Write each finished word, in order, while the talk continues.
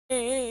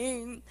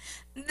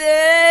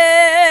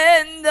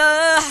Then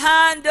the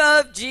hand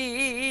of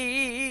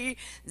Jesus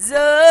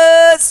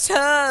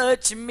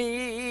touched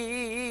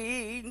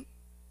me,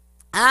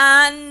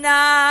 and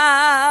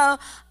now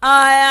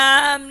I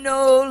am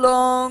no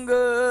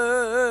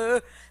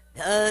longer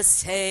the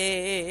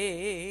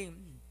same.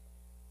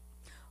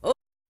 Oh,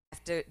 I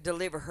have to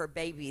deliver her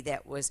baby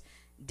that was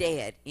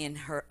dead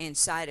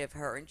inside of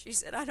her, and she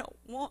said, I don't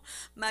want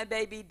my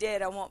baby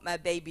dead, I want my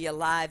baby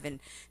alive. And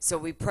so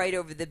we prayed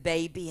over the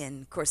baby,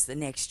 and of course the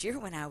next year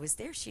when I was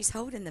there, she's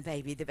holding the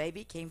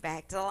baby came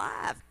back to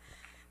life.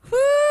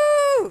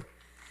 Woo!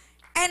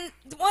 And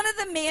one of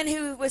the men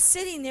who was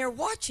sitting there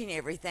watching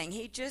everything,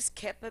 he just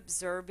kept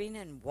observing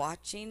and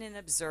watching and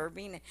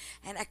observing,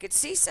 and I could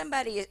see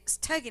somebody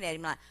tugging at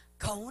him like,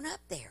 go on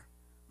up there.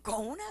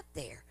 Going up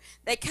there.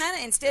 They kind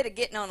of, instead of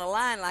getting on a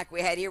line like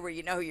we had here where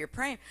you know who you're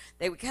praying,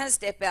 they would kind of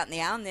step out in the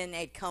aisle, and then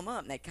they'd come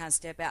up, and they'd kind of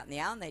step out in the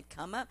aisle, and they'd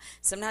come up.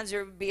 Sometimes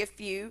there would be a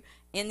few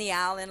in the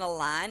aisle in a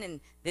line, and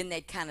then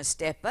they'd kind of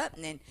step up,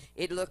 and then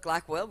it looked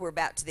like, well, we're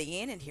about to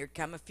the end, and here'd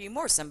come a few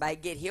more. Somebody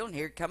get healed, and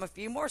here'd come a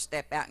few more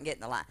step out and get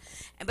in the line.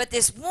 But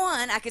this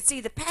one, I could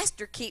see the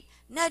pastor keep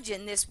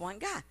nudging this one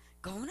guy,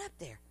 going up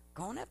there,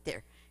 going up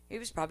there. He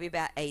was probably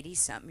about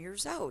 80-something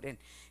years old, and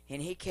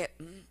he kept,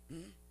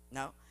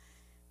 no.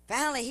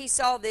 Finally, he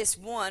saw this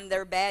one,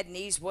 their bad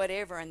knees,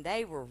 whatever, and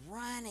they were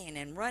running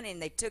and running.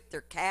 They took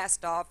their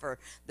cast off or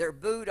their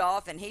boot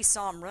off, and he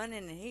saw them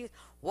running, and he was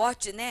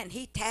watching that, and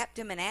he tapped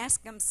them and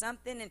asked them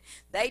something, and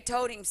they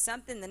told him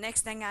something. The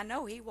next thing I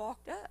know, he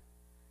walked up.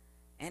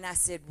 And I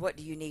said, what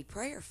do you need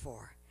prayer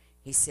for?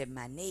 He said,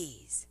 my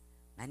knees.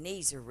 My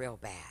knees are real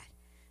bad.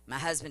 My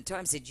husband told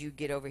him, said, you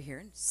get over here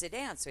and sit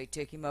down. So he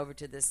took him over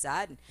to the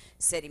side and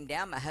set him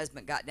down. My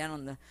husband got down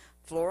on the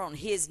floor on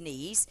his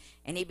knees,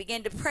 and he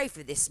began to pray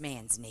for this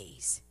man's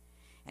knees.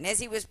 And as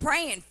he was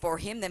praying for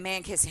him, the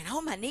man kept saying,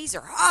 oh, my knees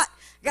are hot.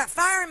 I got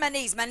fire in my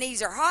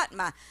knees are hot. And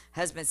my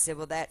husband said,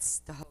 well, that's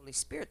the Holy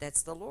Spirit.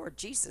 That's the Lord.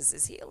 Jesus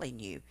is healing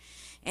you.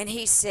 And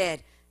he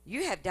said,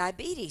 you have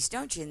diabetes,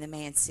 don't you? And the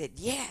man said,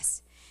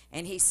 yes.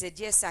 And he said,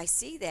 yes, I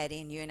see that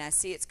in you, and I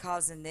see it's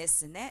causing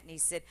this and that. And he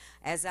said,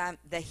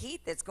 the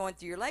heat that's going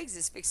through your legs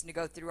is fixing to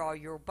go through all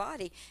your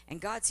body, and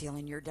God's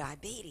healing your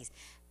diabetes.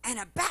 And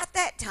about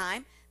that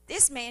time,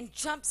 this man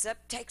jumps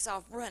up, takes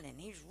off running.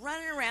 He's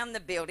running around the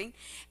building.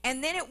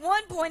 And then at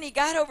one point, he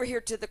got over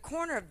here to the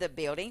corner of the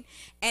building,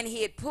 and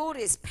he had pulled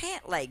his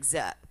pant legs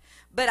up.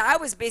 But I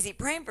was busy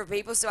praying for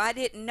people, so I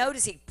didn't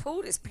notice he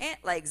pulled his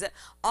pant legs up.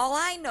 All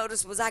I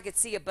noticed was I could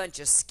see a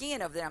bunch of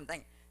skin over there. I'm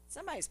thinking,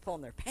 somebody's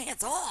pulling their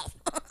pants off.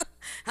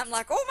 I'm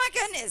like, oh my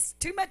goodness,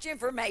 too much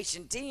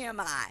information,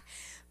 TMI.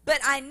 But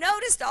I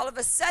noticed all of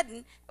a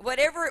sudden,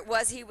 whatever it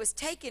was, he was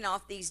taking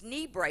off these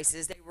knee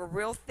braces. They were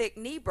real thick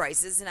knee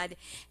braces,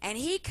 and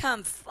he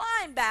come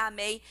flying by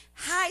me,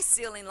 high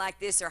ceiling like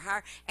this or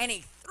higher, and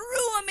he threw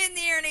them in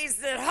the air, and he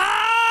said,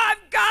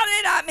 I've got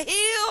it,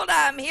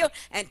 I'm healed,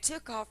 and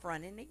took off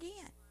running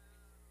again.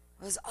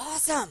 It was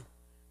awesome.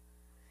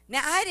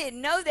 Now, I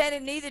didn't know that,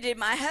 and neither did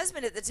my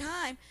husband at the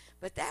time,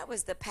 but that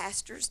was the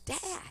pastor's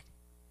dad.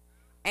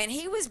 And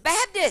he was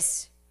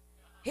Baptist.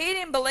 He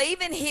didn't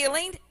believe in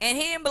healing, and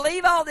he didn't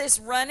believe all this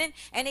running,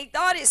 and he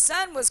thought his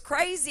son was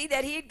crazy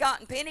that he had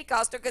gotten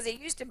Pentecostal because he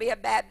used to be a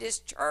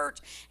Baptist church,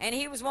 and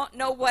he was wanting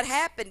to know what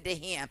happened to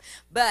him.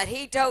 But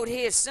he told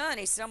his son,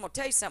 he said, I'm going to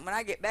tell you something. When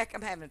I get back,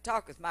 I'm having a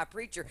talk with my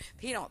preacher. If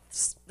he don't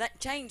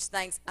change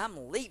things,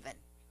 I'm leaving.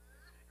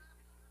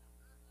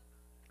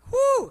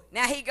 Whew.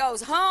 Now he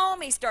goes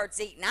home, he starts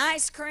eating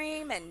ice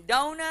cream and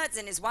donuts,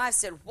 and his wife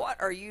said, what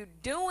are you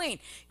doing?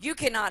 You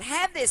cannot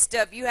have this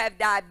stuff. You have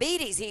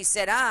diabetes. He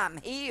said,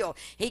 I'm healed.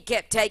 He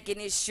kept taking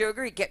his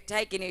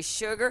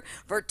sugar.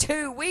 For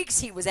 2 weeks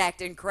he was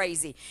acting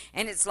crazy.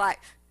 And it's like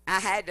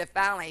I had to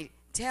finally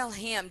tell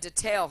him,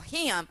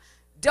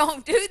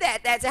 don't do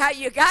that. That's how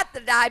you got the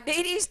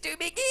diabetes to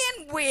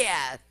begin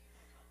with.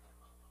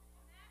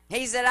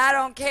 He said, I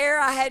don't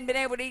care. I hadn't been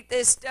able to eat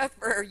this stuff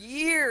for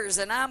years,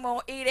 and I'm going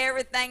to eat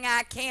everything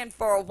I can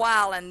for a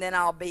while, and then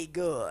I'll be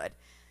good.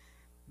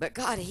 But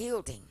God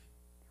healed him.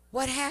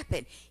 What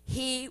happened?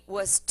 He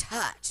was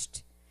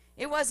touched.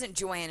 It wasn't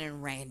Joanna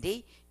and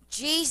Randy.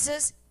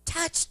 Jesus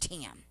touched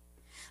him.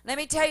 Let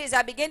me tell you, as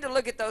I began to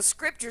look at those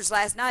scriptures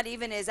last night,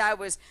 even as I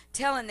was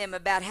telling them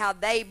about how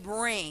they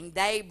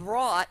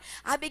brought,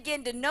 I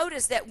began to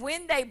notice that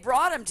when they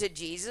brought them to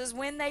Jesus,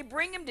 when they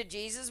bring them to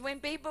Jesus, when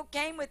people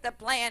came with a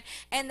plan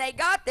and they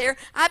got there,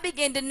 I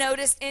began to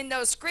notice in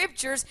those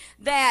scriptures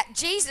that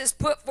Jesus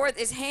put forth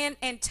his hand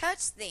and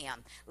touched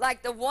them.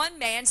 Like the one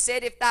man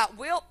said, if thou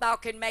wilt, thou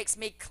can make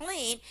me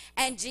clean.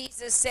 And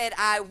Jesus said,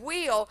 I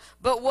will.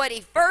 But what he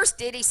first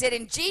did, he said,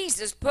 and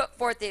Jesus put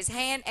forth his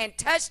hand and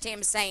touched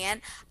him,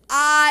 saying,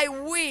 I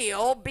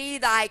will be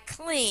thy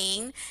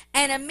clean.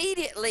 And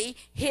immediately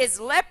his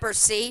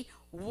leprosy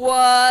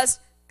was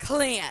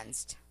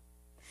cleansed.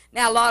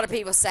 Now, a lot of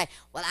people say,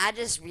 well, I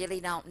just really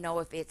don't know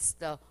if it's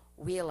the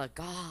will of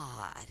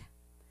God.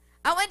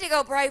 I went to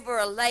go pray for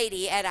a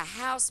lady at a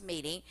house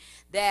meeting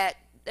that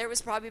there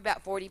was probably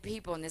about 40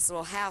 people in this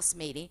little house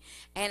meeting,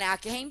 and I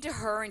came to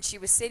her, and she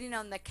was sitting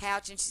on the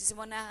couch, and she said,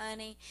 well, now,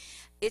 honey,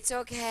 it's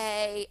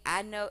okay.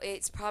 I know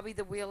it's probably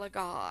the will of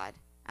God.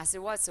 I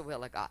said, what's the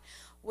will of God?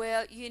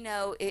 Well, you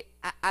know,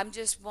 I'm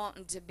just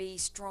wanting to be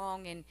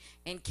strong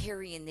and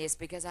carrying this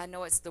because I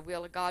know it's the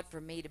will of God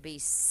for me to be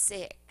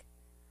sick.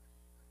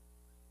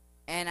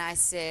 And I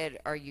said,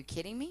 are you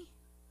kidding me?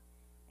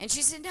 And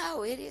she said,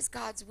 no, it is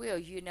God's will.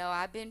 You know,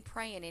 I've been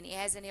praying, and he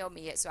hasn't healed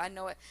me yet, so I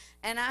know it.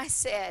 And I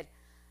said,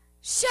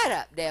 shut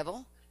up,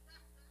 devil.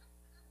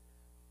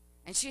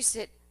 And she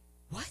said,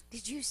 what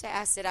did you say?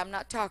 I said, I'm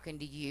not talking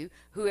to you.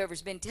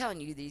 Whoever's been telling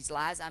you these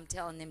lies, I'm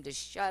telling them to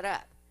shut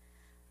up.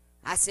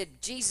 I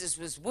said, Jesus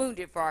was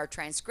wounded for our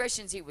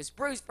transgressions. He was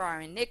bruised for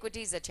our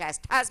iniquities. The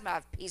chastisement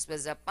of peace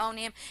was upon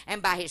him,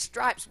 and by his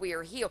stripes we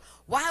are healed.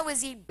 Why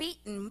was he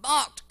beaten,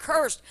 mocked,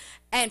 cursed,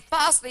 and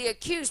falsely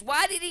accused?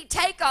 Why did he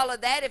take all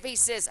of that if he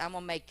says, I'm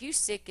going to make you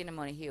sick and I'm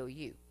going to heal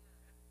you?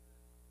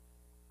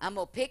 I'm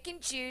going to pick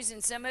and choose,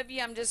 and some of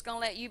you, I'm just going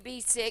to let you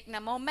be sick, and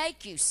I'm going to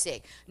make you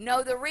sick.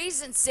 No, the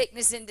reason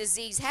sickness and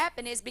disease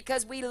happen is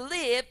because we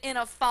live in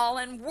a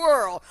fallen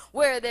world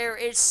where there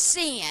is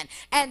sin,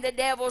 and the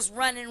devil's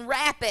running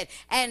rapid,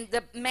 and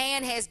the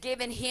man has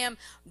given him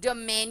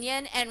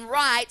dominion and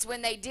rights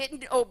when they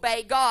didn't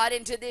obey God,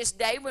 and to this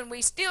day, when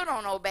we still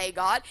don't obey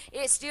God,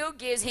 it still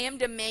gives him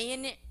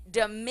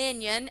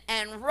dominion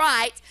and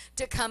rights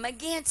to come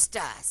against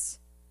us.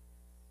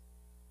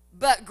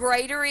 But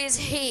greater is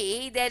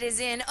he that is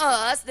in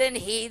us than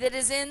he that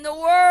is in the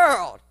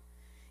world.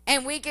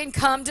 And we can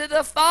come to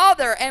the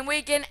Father, and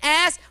we can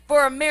ask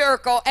for a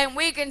miracle, and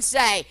we can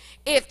say,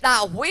 if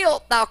thou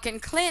wilt, thou can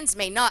cleanse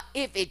me. Not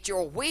if it's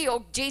your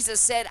will. Jesus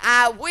said,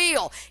 I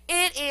will.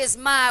 It is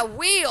my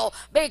will,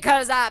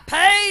 because I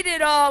paid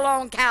it all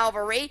on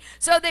Calvary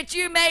so that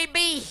you may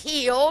be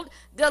healed,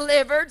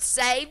 delivered,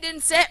 saved,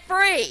 and set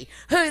free.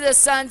 Who the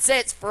Son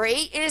sets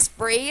free is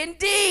free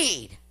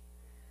indeed.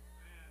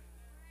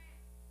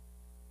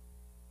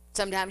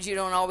 Sometimes you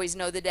don't always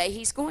know the day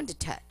he's going to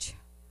touch.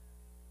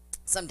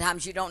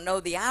 Sometimes you don't know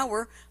the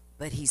hour,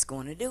 but he's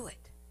going to do it.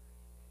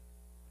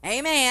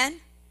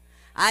 Amen.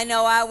 I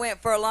know I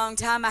went for a long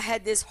time. I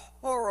had this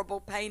horrible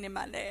pain in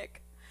my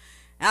neck.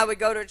 I would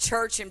go to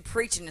church and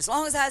preach, and as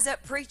long as I was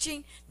up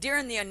preaching,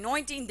 during the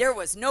anointing, there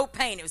was no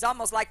pain. It was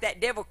almost like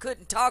that devil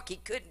couldn't talk. He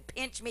couldn't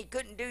pinch me,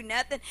 couldn't do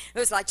nothing. It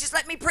was like, just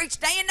let me preach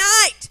day and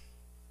night.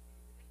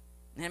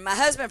 And my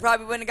husband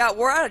probably wouldn't have got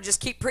wore out. I'd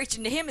just keep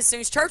preaching to him as soon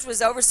as church was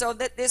over so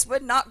that this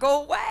would not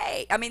go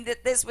away. I mean,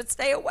 that this would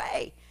stay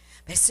away.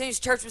 But as soon as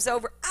church was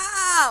over,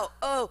 ow,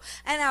 oh,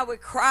 and I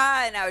would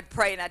cry and I would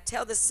pray, and I'd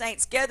tell the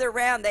saints, gather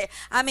around.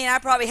 I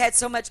probably had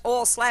so much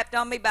oil slapped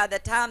on me by the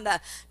time the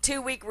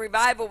 2-week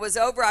revival was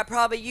over, I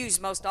probably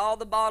used most all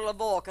the bottle of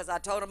oil, because I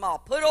told them all,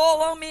 put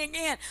oil on me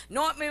again,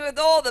 anoint me with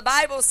oil. The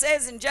Bible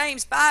says in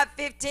James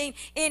 5:15,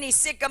 any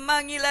sick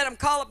among you, let them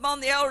call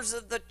upon the elders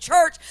of the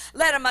church,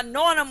 let them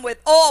anoint them with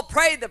oil,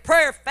 pray the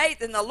prayer of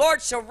faith, and the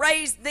Lord shall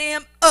raise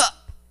them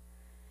up.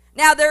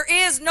 Now, there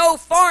is no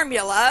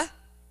formula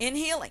in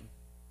healing.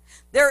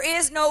 There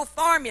is no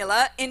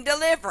formula in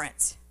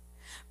deliverance.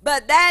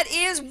 But that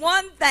is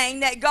one thing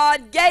that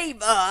God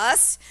gave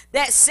us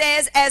that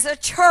says as a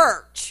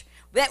church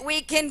that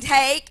we can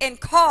take and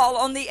call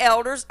on the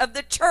elders of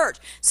the church.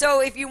 So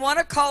if you want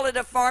to call it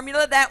a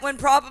formula, that one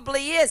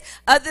probably is.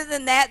 Other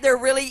than that, there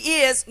really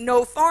is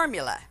no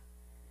formula.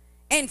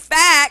 In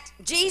fact,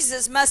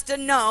 Jesus must have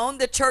known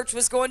the church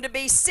was going to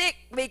be sick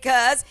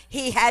because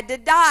he had to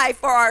die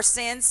for our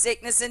sins,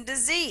 sickness, and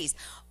disease.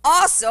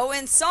 Also,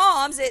 in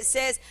Psalms, it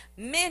says,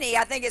 many,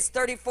 I think it's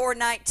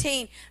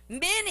 34:19,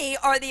 many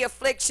are the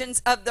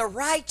afflictions of the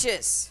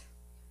righteous.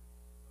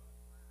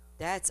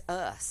 That's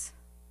us.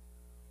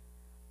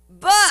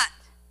 But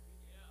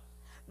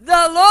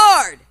the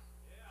Lord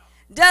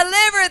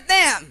delivered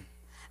them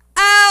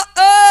out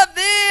of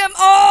them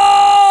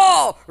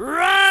all.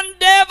 Run,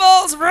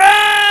 devils,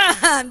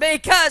 run,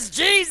 because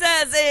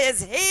Jesus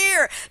is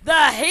here.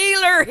 The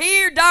healer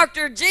here.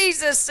 Dr.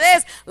 Jesus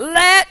says,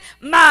 let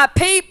my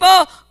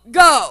people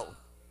go.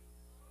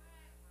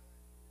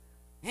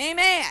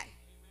 Amen.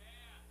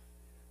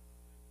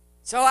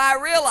 So I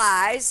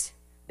realize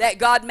that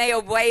God made a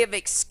way of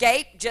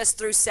escape just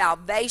through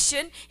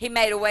salvation. He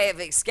made a way of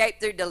escape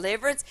through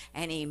deliverance,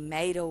 and he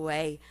made a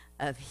way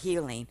of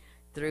healing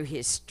through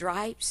his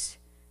stripes,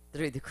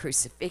 through the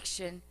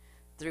crucifixion,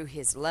 through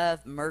his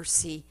love,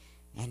 mercy,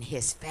 and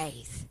his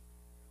faith.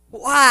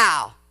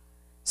 Wow.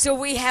 So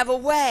we have a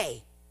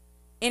way,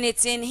 and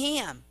it's in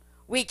him.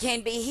 We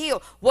can be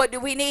healed. What do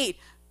we need?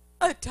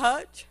 A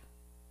touch.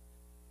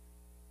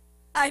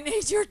 I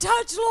need your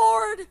touch,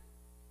 Lord.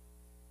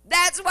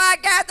 That's why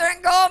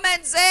Catherine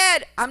Coleman said,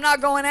 I'm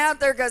not going out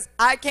there because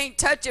I can't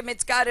touch him.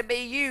 It's got to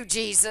be you,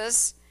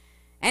 Jesus.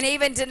 And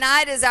even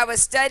tonight as I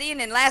was studying,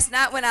 and last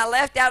night when I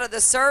left out of the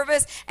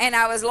service, and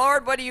I was,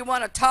 Lord, what do you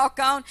want to talk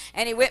on?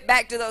 And he went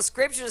back to those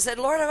scriptures and said,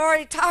 Lord, I've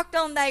already talked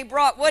on they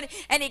brought. What?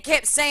 And he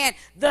kept saying,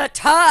 the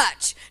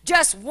touch.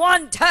 Just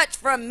one touch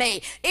from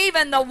me.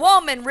 Even the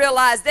woman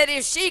realized that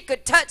if she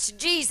could touch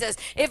Jesus,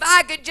 if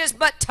I could just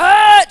but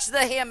touch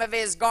the hem of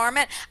his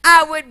garment,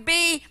 I would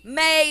be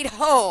made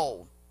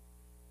whole.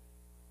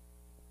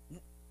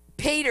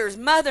 Peter's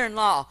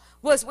mother-in-law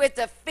was with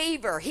a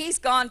fever. He's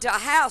gone to a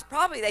house.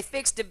 Probably they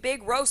fixed a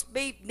big roast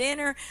beef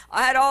dinner.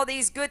 I had all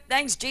these good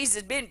things. Jesus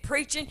had been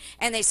preaching.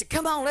 And they said,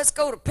 come on, let's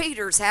go to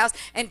Peter's house.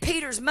 And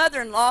Peter's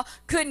mother-in-law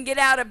couldn't get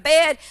out of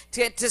bed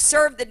to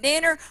serve the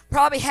dinner.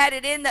 Probably had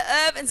it in the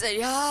oven. Said,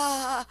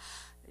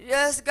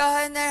 just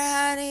go in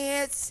there, honey.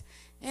 It's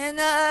in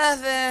the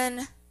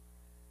oven.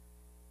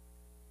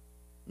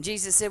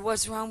 Jesus said,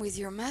 what's wrong with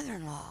your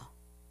mother-in-law?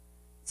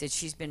 He said,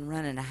 she's been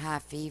running a high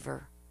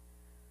fever.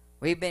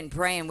 We've been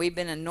praying. We've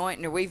been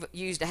anointing her. We've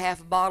used a half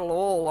a bottle of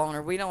oil on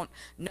her. We don't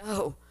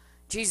know.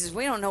 Jesus,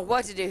 we don't know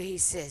what to do. He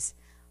says,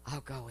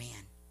 I'll go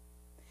in.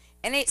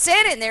 And it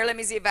said in there, let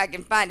me see if I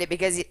can find it,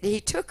 because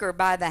he took her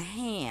by the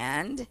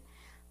hand.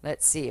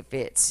 Let's see if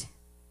it's,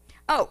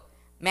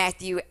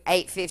 Matthew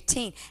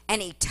 8:15.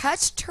 And he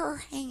touched her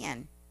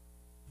hand.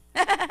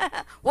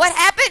 What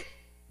happened?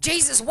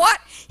 Jesus what?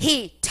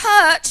 He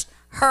touched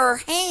her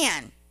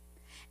hand.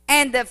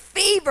 And the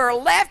fever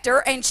left her,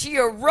 and she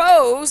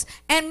arose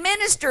and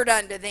ministered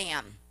unto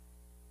them.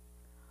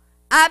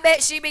 I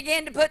bet she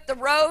began to put the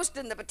roast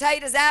and the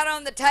potatoes out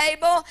on the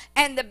table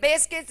and the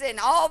biscuits and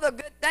all the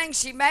good things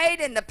she made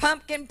and the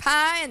pumpkin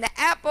pie and the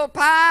apple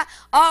pie,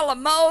 all a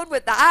mold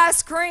with the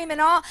ice cream and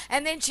all.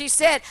 And then she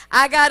said,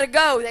 I got to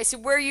go. They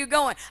said, where are you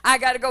going? I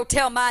got to go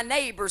tell my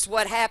neighbors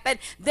what happened.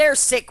 They're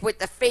sick with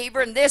the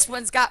fever, and this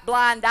one's got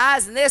blind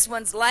eyes, and this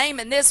one's lame,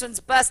 and this one's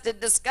busted,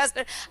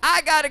 disgusted.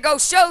 I got to go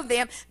show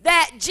them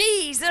that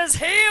Jesus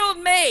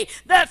healed me.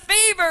 The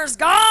fever's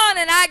gone,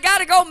 and I got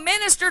to go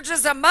minister to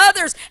some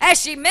mothers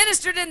as she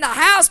ministered in the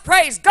house.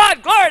 Praise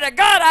God, glory to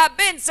God, I've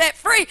been set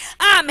free,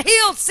 I'm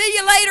healed, see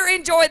you later,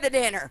 enjoy the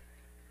dinner.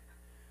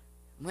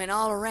 Went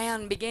all around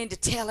and began to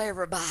tell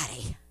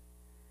everybody.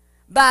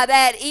 By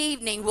that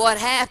evening, what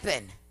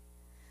happened?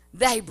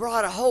 They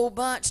brought a whole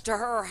bunch to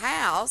her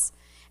house,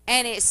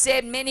 and it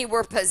said many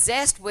were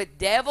possessed with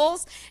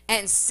devils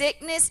and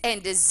sickness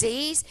and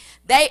disease.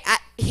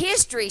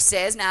 History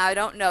says, now I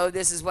don't know,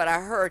 this is what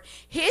I heard.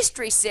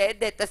 History said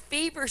that the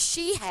fever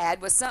she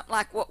had was something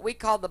like what we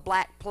call the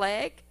Black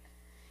Plague.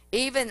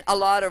 Even a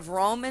lot of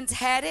Romans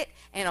had it,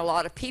 and a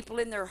lot of people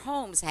in their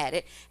homes had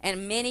it,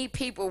 and many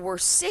people were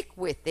sick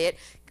with it,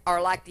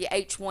 or like the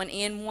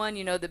H1N1,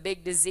 you know, the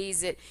big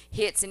disease that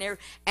hits and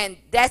everything. And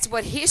that's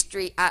what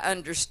history, I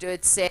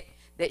understood, said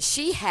that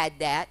she had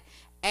that.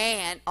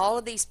 And all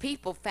of these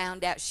people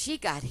found out she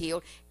got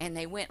healed, and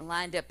they went and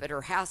lined up at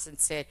her house and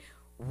said,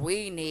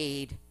 we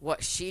need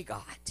what she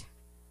got.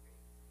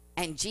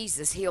 And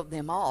Jesus healed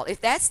them all.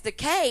 If that's the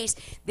case,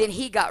 then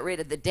he got rid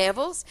of the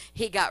devils,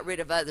 he got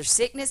rid of other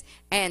sickness,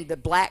 and the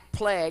Black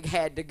Plague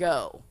had to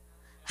go.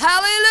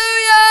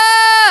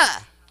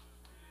 Hallelujah!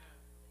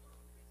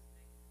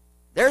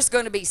 There's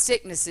going to be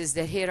sicknesses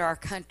that hit our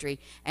country,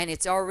 and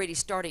it's already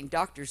starting.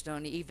 Doctors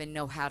don't even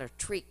know how to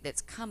treat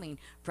that's coming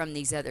from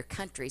these other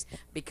countries,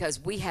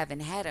 because we haven't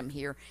had them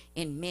here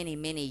in many,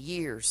 many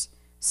years,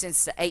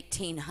 since the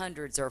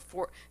 1800s or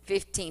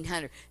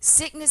 1500.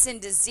 Sickness and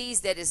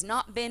disease that has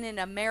not been in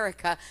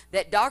America,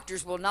 that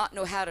doctors will not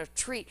know how to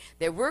treat,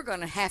 that we're going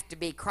to have to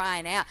be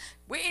crying out.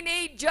 We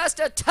need just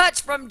a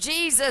touch from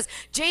Jesus.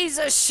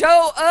 Jesus,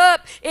 show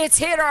up. It's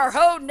hit our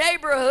whole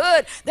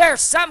neighborhood.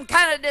 There's some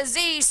kind of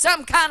disease,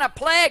 some kind of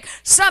plague,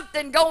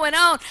 something going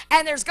on.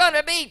 And there's going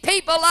to be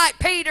people like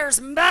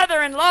Peter's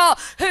mother-in-law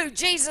who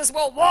Jesus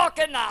will walk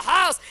in the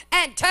house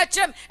and touch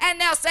them. And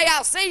they'll say,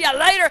 I'll see you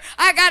later.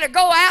 I got to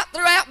go out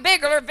throughout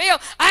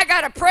Biglerville. I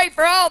got to pray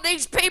for all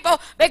these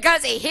people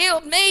because he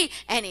healed me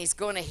and he's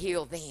going to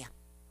heal them.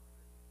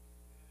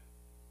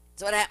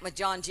 That's what happened with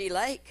John G.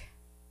 Lake.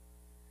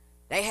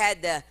 They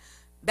had the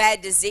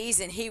bad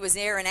disease, and he was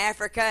there in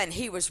Africa, and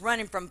he was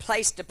running from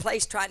place to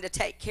place trying to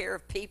take care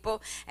of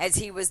people as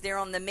he was there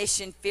on the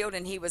mission field,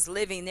 and he was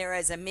living there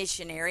as a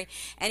missionary,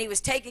 and he was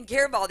taking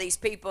care of all these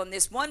people. And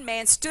this one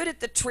man stood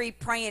at the tree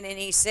praying, and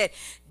he said,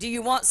 do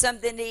you want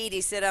something to eat?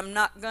 He said, I'm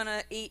not going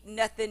to eat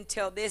nothing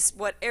till this,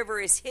 whatever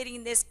is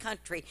hitting this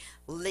country,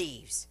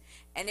 leaves.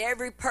 And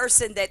every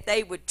person that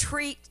they would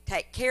treat,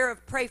 take care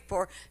of, pray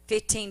for,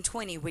 15,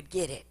 20 would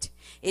get it.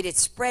 It had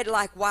spread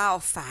like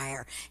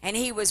wildfire, and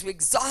he was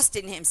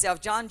exhausting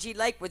himself. John G.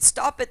 Lake would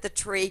stop at the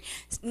tree,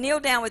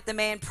 kneel down with the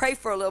man, pray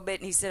for a little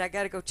bit, and he said, I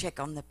got to go check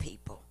on the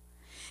people.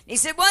 And he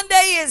said one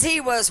day as he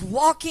was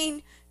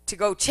walking to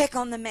go check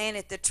on the man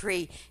at the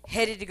tree,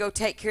 headed to go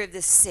take care of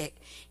the sick,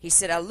 he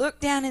said, I looked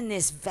down in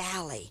this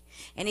valley,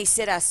 and he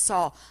said, I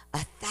saw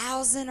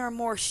 1,000 or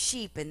more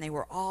sheep, and they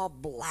were all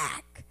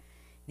black.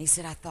 And he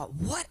said, I thought,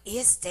 what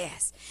is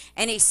this?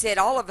 And he said,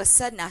 all of a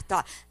sudden I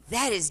thought,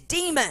 that is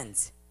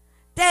demons.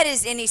 That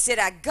is, and he said,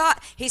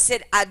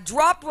 I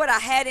dropped what I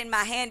had in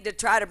my hand to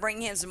try to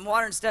bring him some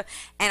water and stuff,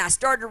 and I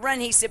started to run.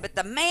 He said, but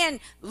the man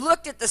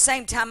looked at the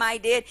same time I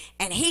did,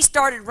 and he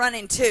started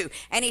running too.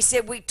 And he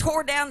said, we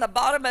tore down the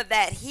bottom of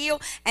that hill,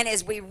 and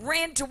as we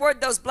ran toward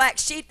those black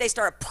sheep, they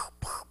started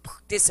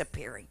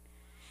disappearing.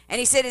 And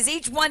he said, as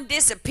each one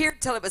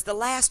disappeared till it was the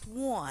last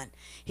one,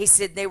 he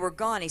said, they were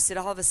gone. He said,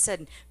 all of a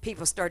sudden,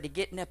 people started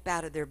getting up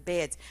out of their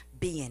beds,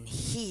 being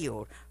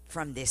healed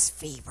from this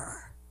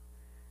fever.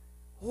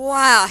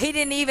 Wow, he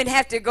didn't even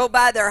have to go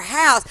by their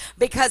house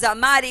because a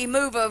mighty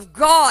move of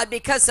God,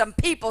 because some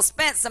people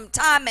spent some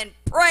time in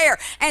prayer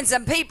and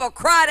some people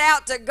cried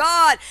out to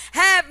God,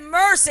 have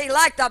mercy,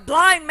 like the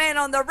blind man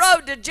on the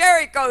road to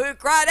Jericho who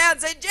cried out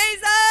and said,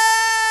 Jesus,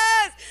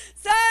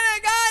 Son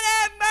of God,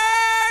 have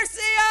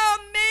mercy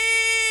on me.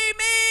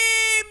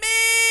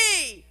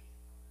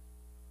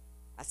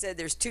 I said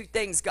there's two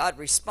things God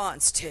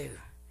responds to, and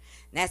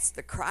that's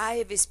the cry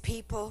of his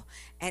people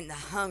and the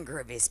hunger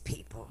of his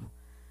people.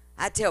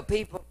 I tell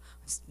people,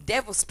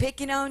 devil's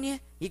picking on you,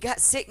 you got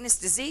sickness,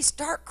 disease,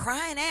 start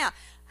crying out,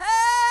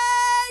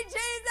 hey, Jesus,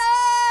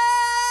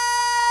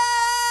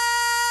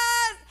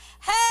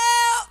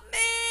 help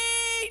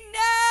me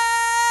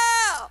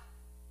now.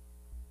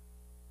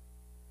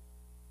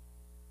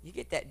 You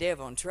get that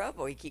devil in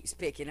trouble, he keeps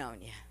picking on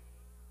you.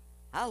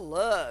 I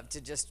love to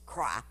just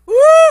cry. Ooh,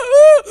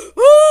 ooh,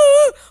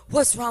 ooh.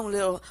 What's wrong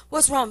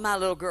with my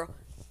little girl?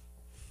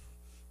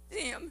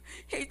 Him,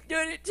 he's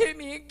done it to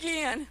me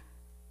again.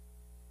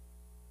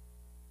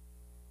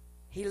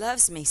 He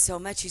loves me so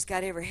much, he's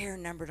got every hair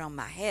numbered on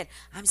my head.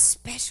 I'm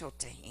special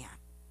to him.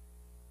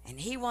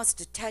 And he wants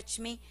to touch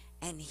me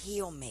and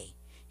heal me.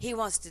 He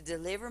wants to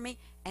deliver me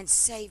and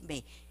save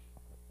me.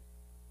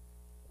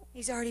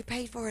 He's already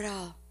paid for it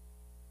all.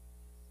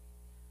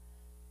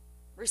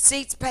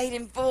 Receipts paid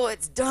in full,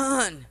 it's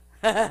done.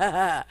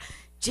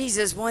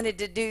 Jesus wanted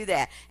to do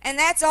that. And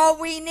that's all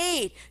we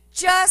need.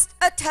 Just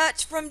a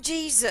touch from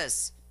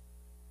Jesus.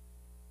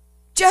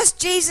 Just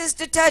Jesus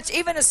to touch.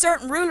 Even a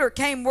certain ruler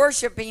came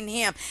worshiping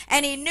him,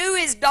 and he knew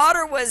his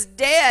daughter was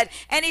dead,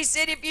 and he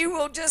said, if you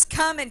will just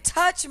come and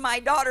touch my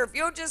daughter, if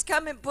you'll just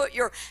come and put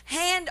your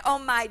hand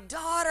on my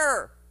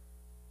daughter.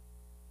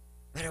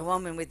 But a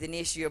woman with an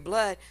issue of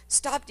blood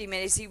stopped him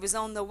as he was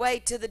on the way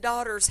to the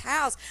daughter's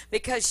house,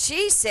 because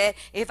she said,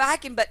 if I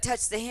can but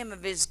touch the hem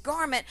of his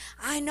garment,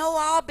 I know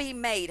I'll be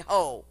made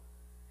whole.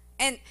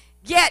 And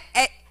yet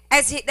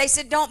they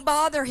said, don't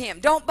bother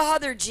him. Don't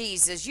bother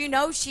Jesus. You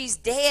know she's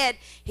dead.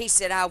 He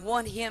said, I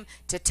want him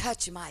to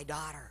touch my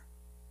daughter.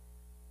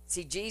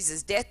 See,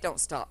 Jesus' death don't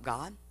stop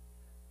God.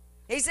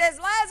 He says,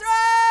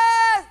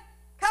 Lazarus,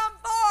 come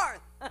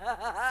forth.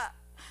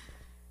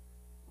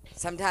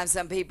 Sometimes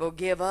some people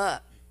give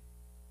up.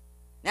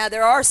 Now,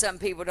 there are some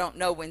people don't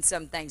know when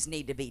some things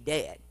need to be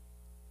dead.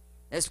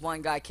 This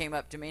one guy came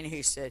up to me and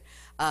he said,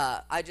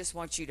 I just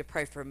want you to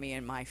pray for me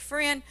and my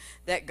friend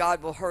that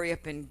God will hurry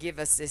up and give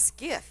us this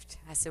gift.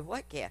 I said,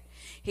 what gift?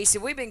 He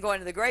said, we've been going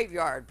to the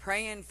graveyard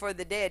praying for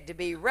the dead to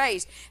be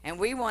raised, and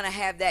we want to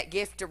have that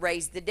gift to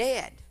raise the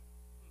dead.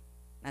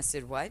 I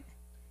said, what?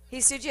 He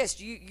said, yes,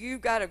 you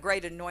got a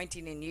great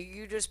anointing in you.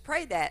 You just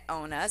pray that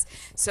on us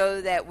so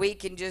that we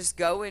can just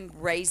go and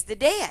raise the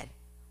dead.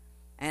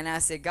 And I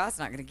said, God's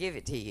not going to give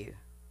it to you.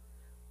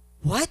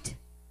 What?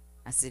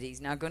 I said, he's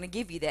not going to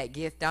give you that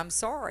gift. I'm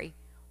sorry.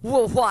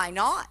 Well, why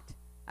not?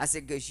 I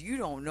said, because you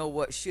don't know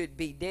what should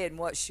be dead and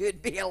what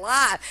should be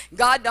alive.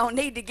 God don't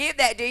need to give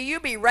that to you.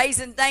 You be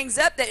raising things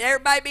up that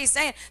everybody be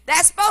saying,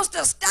 that's supposed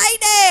to stay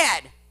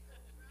dead.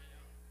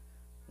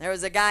 There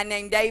was a guy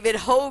named David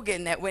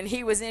Hogan that when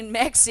he was in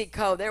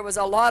Mexico, there was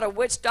a lot of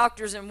witch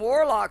doctors and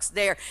warlocks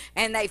there,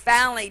 and they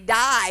finally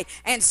died,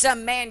 and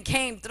some man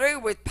came through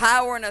with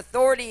power and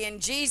authority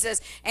in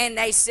Jesus, and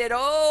they said,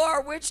 oh,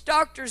 our witch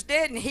doctor's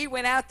dead, and he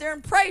went out there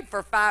and prayed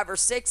for 5 or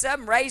 6 of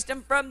them, raised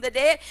them from the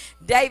dead.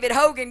 David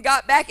Hogan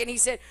got back and he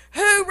said,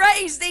 who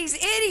raised these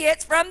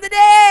idiots from the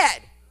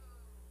dead?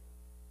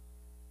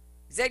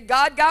 He said,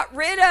 God got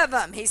rid of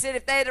them. He said,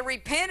 if they had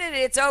repented,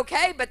 it's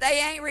okay, but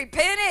they ain't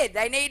repented.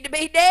 They need to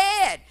be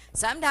dead.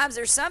 Sometimes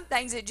there's some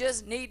things that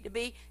just need to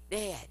be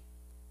dead.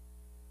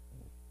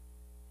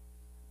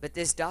 But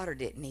this daughter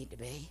didn't need to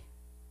be.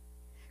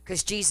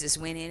 Because Jesus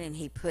went in and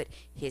he put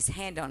his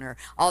hand on her.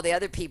 All the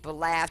other people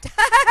laughed.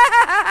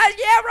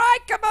 Yeah, right,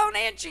 come on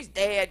in. She's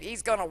dead.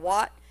 He's going to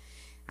what?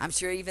 I'm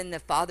sure even the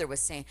father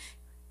was saying,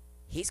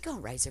 he's going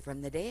to raise her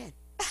from the dead.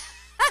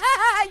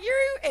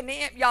 You and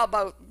him, y'all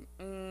both,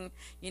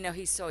 you know,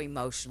 he's so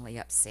emotionally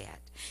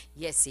upset.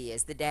 Yes, he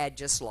is. The dad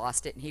just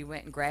lost it, and he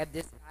went and grabbed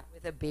this guy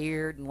with a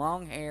beard and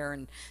long hair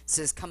and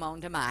says, come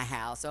on to my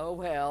house. Oh,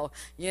 well,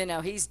 you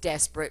know, he's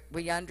desperate.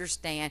 We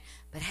understand.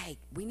 But, hey,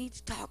 we need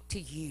to talk to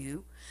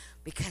you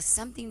because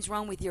something's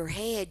wrong with your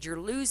head. You're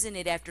losing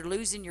it after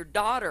losing your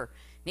daughter.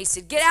 And he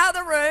said, get out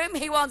of the room.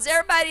 He wants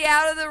everybody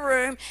out of the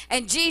room.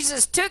 And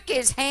Jesus took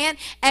his hand,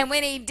 and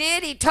when he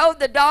did, he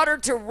told the daughter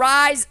to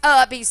rise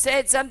up. He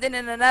said something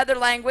in another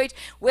language,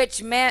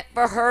 which meant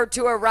for her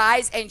to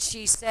arise, and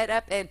she sat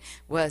up and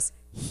was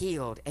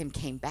healed and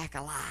came back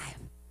alive.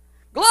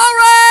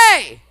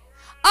 Glory!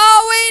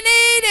 All we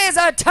need is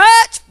a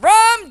touch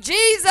from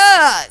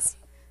Jesus.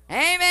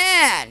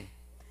 Amen.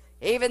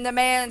 Even the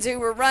men who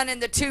were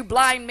running, the two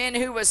blind men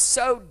who was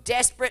so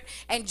desperate,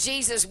 and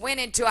Jesus went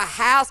into a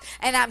house,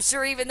 and I'm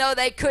sure even though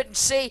they couldn't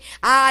see,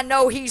 I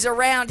know he's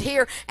around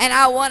here, and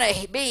I want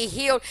to be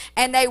healed.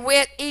 And they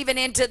went even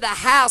into the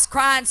house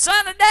crying,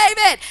 Son of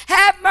David,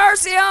 have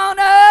mercy on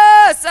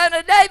us. Son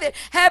of David,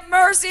 have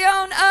mercy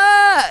on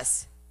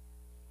us.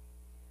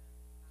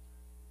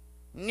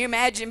 Can you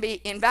imagine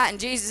inviting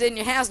Jesus in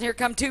your house, and here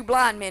come two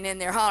blind men in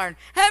there hollering,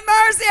 have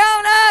mercy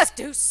on us.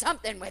 Do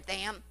something with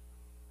them.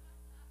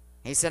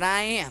 He said, I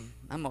am.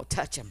 I'm going to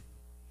touch them.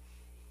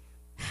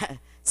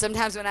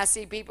 Sometimes when I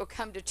see people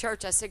come to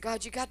church, I say,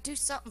 God, you got to do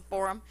something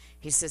for them.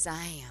 He says,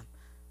 I am.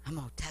 I'm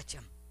going to touch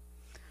them.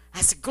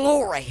 I said,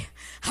 glory.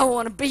 I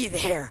want to be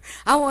there.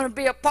 I want to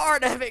be a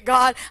part of it,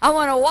 God. I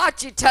want to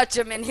watch you touch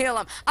them and heal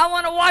them. I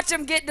want to watch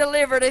them get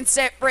delivered and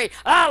set free.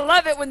 I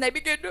love it when they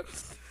begin to...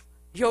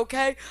 You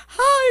okay?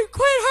 Oh,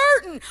 quit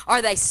hurting.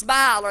 Or they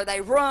smile, or they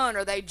run,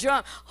 or they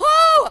jump.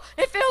 Oh,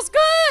 it feels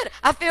good.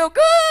 I feel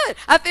good.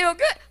 I feel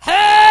good.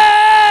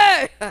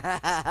 Hey!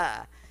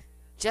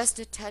 Just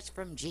a touch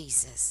from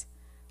Jesus.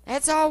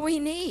 That's all we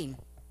need.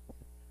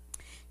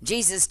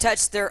 Jesus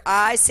touched their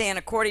eyes, saying,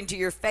 according to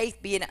your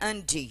faith be it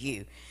unto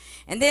you.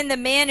 And then the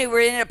men who were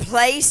in a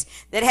place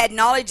that had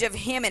knowledge of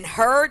him and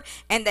heard,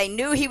 and they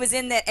knew he was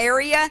in that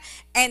area,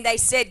 and they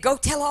said, go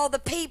tell all the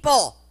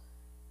people.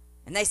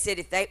 And they said,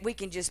 if we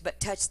can just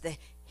but touch the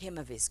hem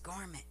of his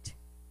garment.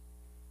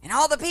 And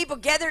all the people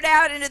gathered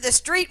out into the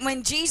street.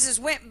 When Jesus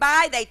went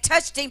by, they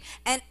touched him,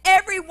 and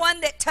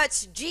everyone that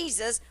touched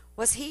Jesus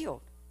was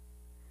healed.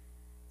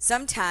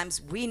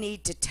 Sometimes we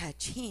need to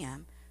touch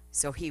him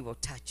so he will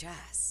touch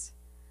us.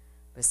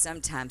 But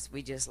sometimes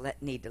we just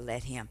need to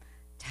let him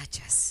touch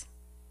us.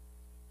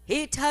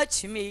 He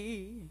touched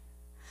me.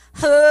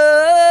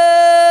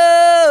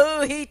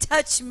 Oh, he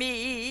touched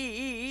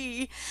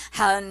me,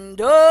 and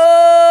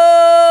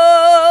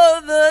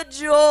oh, the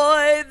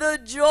joy, the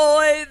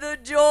joy, the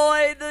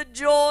joy, the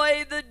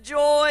joy, the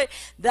joy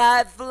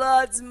that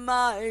floods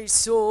my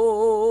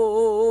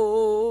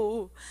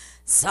soul.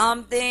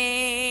 Something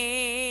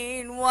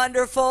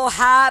wonderful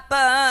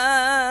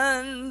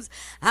happens,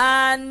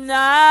 and now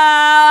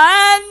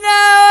I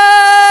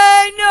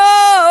know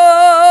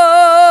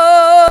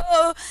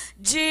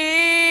Jesus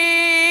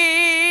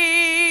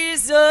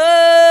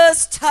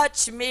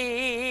touch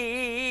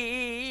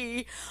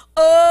me.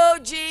 Oh,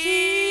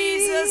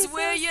 Jesus,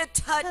 will you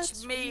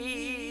touch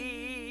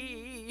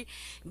me?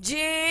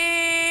 Jesus,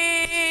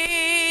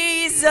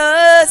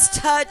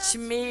 touch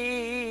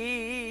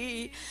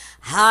me.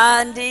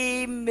 And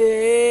he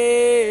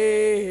made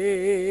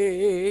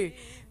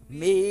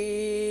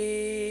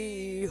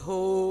me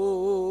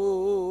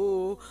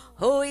whole.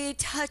 Oh, he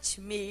touched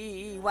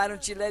me. Why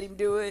don't you let him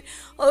do it?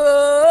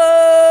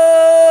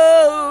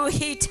 Oh,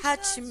 he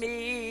touched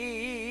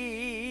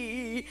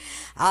me.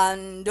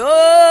 And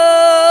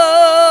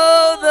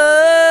oh,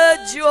 the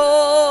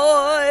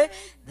joy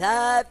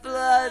that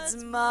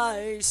floods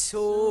my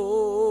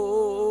soul.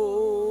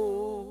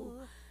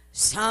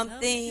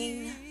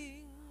 Something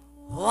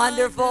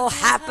wonderful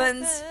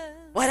happens.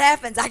 What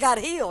happens? I got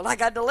healed. I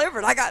got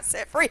delivered. I got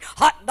set free.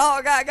 Hot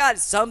dog, I got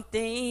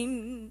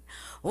something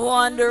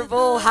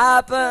wonderful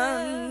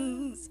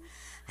happens.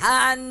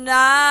 And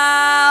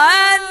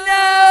I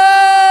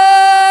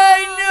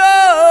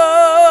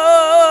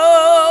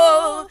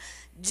know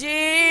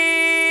Jesus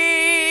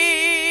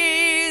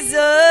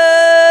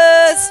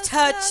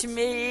touched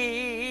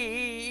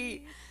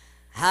me,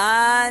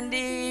 and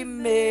he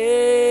made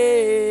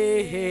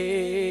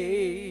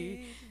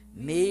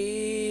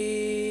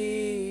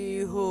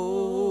me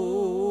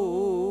whole.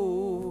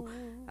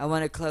 I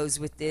want to close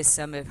with this.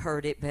 Some have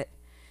heard it, but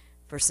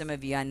for some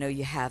of you, I know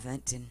you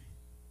haven't. And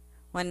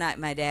one night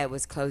my dad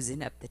was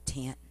closing up the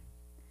tent.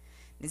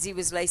 As he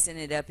was lacing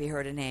it up, he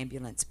heard an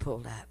ambulance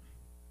pulled up.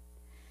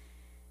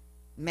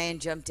 A man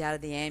jumped out of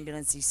the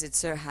ambulance. He said,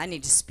 "Sir, I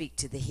need to speak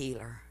to the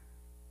healer."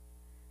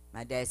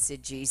 My dad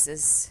said,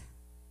 "Jesus,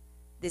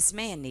 this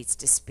man needs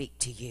to speak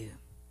to you."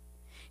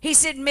 He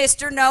said,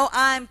 "Mister, no,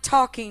 I'm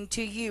talking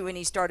to you." And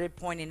he started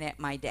pointing at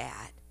my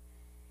dad.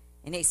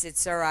 And he said,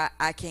 "Sir,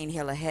 I can't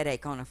heal a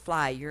headache on a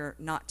fly. You're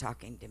not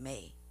talking to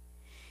me."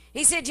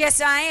 He said,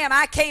 "Yes, I am.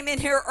 I came in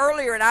here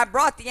earlier and I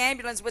brought the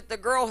ambulance with the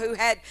girl who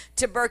had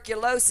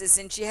tuberculosis,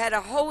 and she had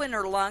a hole in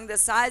her lung the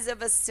size of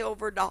a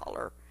silver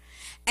dollar.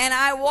 And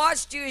I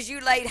watched you as you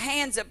laid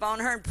hands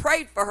upon her and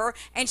prayed for her,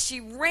 and she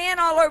ran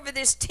all over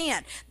this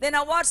tent. Then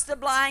I watched the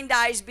blind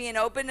eyes being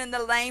opened and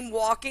the lame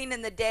walking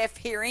and the deaf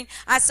hearing.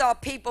 I saw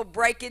people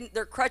breaking,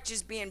 their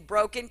crutches being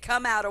broken,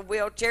 come out of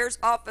wheelchairs,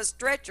 off of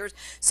stretchers.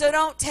 So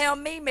don't tell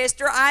me,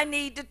 mister, I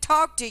need to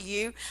talk to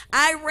you."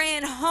 I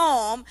ran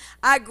home.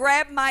 I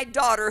grabbed my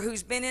daughter,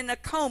 who's been in a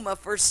coma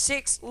for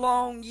 6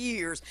 long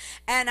years,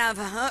 and I've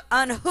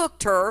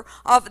unhooked her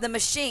off of the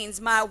machines.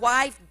 My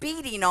wife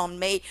beating on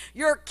me.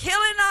 "You're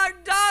killing killing our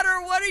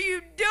daughter. What are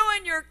you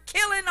doing? You're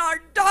killing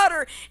our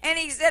daughter. And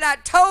he said, I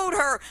told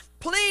her,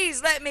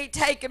 please let me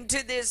take him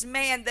to this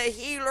man, the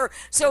healer,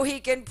 so he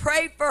can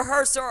pray for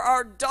her so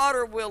our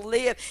daughter will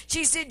live.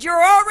 She said,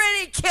 you're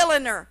already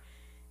killing her.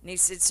 And he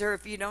said, sir,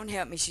 if you don't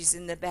help me, she's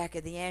in the back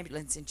of the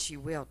ambulance and she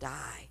will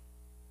die.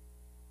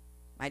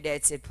 My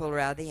dad said, pull her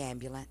out of the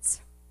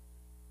ambulance.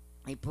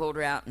 He pulled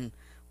her out and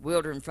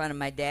wheeled her in front of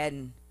my dad,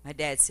 and my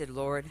dad said,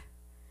 Lord,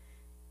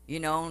 you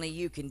know, only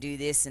you can do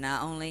this, and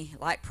I only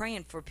like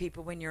praying for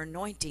people when your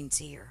anointing's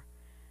here.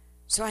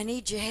 So I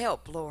need your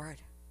help, Lord.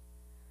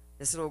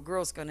 This little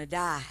girl's going to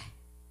die.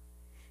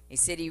 He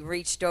said he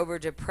reached over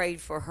to pray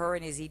for her,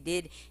 and as he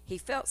did, he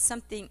felt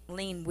something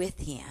lean with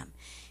him.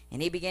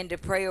 And he began to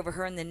pray over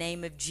her in the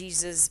name of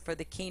Jesus, for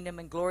the kingdom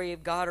and glory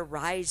of God,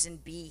 arise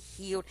and be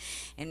healed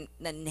in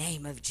the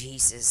name of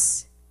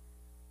Jesus.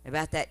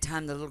 About that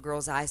time, the little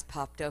girl's eyes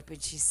popped open.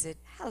 She said,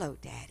 hello,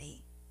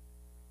 Daddy.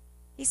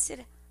 He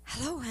said,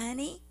 hello,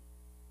 honey.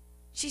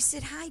 She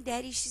said, hi,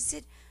 Daddy. She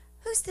said,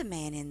 who's the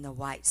man in the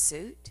white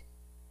suit?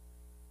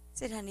 I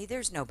said, honey,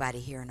 there's nobody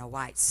here in a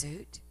white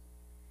suit.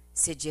 I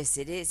said, yes,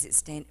 it is. It's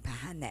standing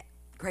behind that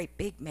great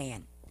big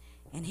man.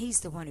 And he's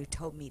the one who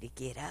told me to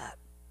get up.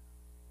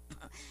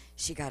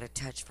 She got a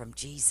touch from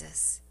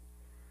Jesus.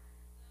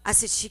 I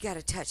said, she got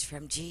a touch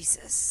from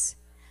Jesus.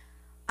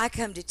 I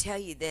come to tell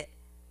you that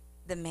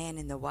the man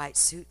in the white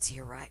suit's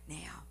here right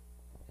now.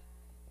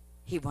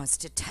 He wants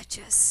to touch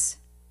us.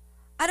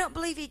 I don't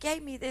believe he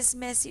gave me this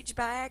message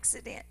by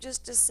accident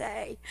just to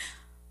say,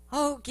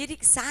 oh, get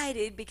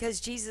excited because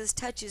Jesus'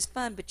 touch is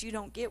fun, but you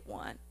don't get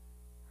one.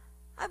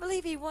 I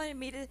believe he wanted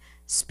me to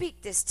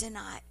speak this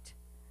tonight,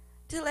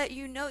 to let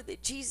you know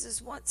that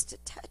Jesus wants to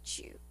touch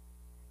you.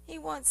 He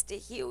wants to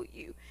heal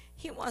you.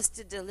 He wants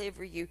to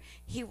deliver you.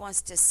 He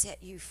wants to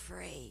set you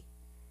free.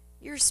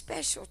 You're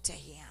special to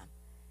him.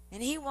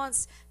 And he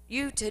wants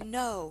you to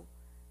know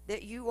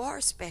that you are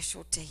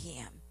special to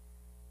him.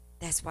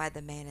 That's why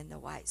the man in the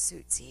white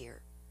suit's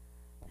here.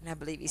 And I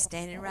believe he's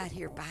standing right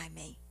here by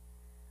me.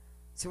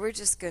 So we're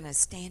just going to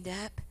stand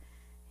up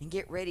and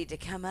get ready to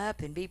come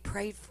up and be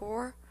prayed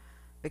for,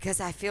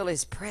 because I feel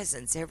his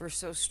presence ever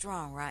so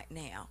strong right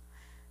now.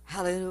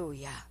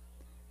 Hallelujah.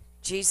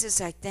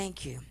 Jesus, I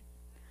thank you.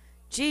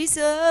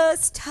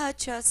 Jesus,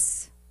 touch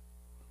us.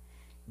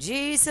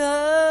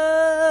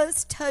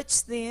 Jesus,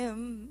 touch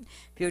them.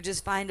 If you'll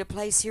just find a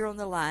place here on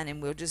the line,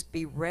 and we'll just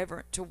be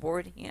reverent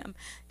toward him,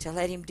 to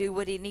let him do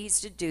what he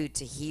needs to do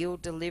to heal,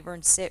 deliver,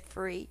 and set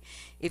free.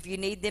 If you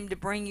need them to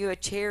bring you a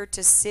chair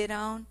to sit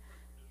on,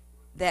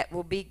 that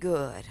will be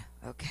good,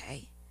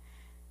 okay?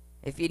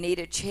 If you need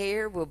a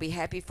chair, we'll be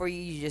happy for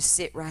you. You just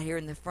sit right here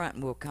in the front,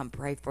 and we'll come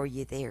pray for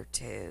you there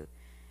too.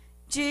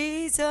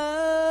 Jesus,